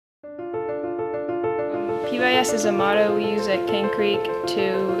PBIS is a motto we use at Cane Creek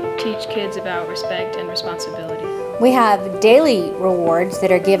to teach kids about respect and responsibility. We have daily rewards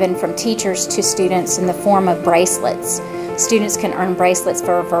that are given from teachers to students in the form of bracelets. Students can earn bracelets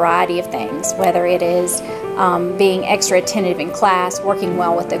for a variety of things, whether it is being extra attentive in class, working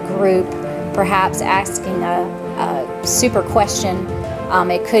well with a group, perhaps asking a super question.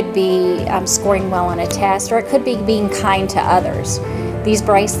 It could be scoring well on a test, or it could be being kind to others. These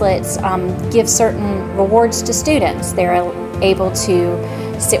bracelets give certain rewards to students. They're able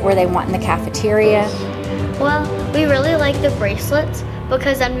to sit where they want in the cafeteria. Well, we really like the bracelets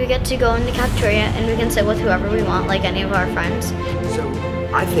because then we get to go in the cafeteria and we can sit with whoever we want, like any of our friends. So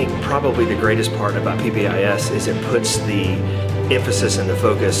I think probably the greatest part about PBIS is it puts the emphasis and the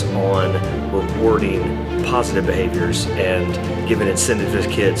focus on rewarding positive behaviors and giving incentive to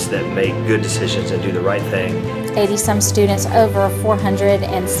kids that make good decisions and do the right thing. 80-some students, over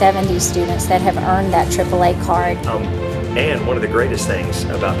 470 students that have earned that AAA card. And one of the greatest things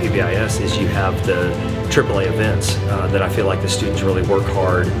about PBIS is you have the AAA events that I feel like the students really work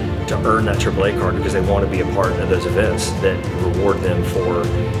hard to earn that AAA card because they want to be a part of those events that reward them for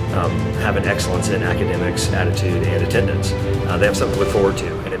having excellence in academics, attitude, and attendance. They have something to look forward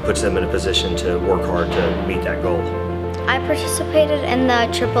to, and it puts them in a position to work hard to meet that goal. I participated in the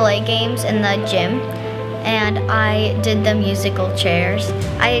AAA games in the gym, and I did the musical chairs.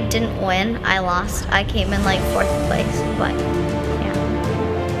 I didn't win, I lost. I came in like 4th place, but yeah.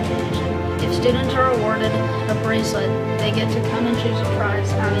 If students are awarded a bracelet, they get to come and choose a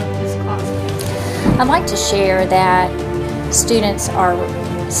prize out of this closet. I'd like to share that students are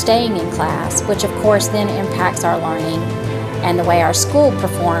staying in class, which of course then impacts our learning and the way our school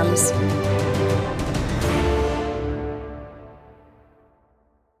performs.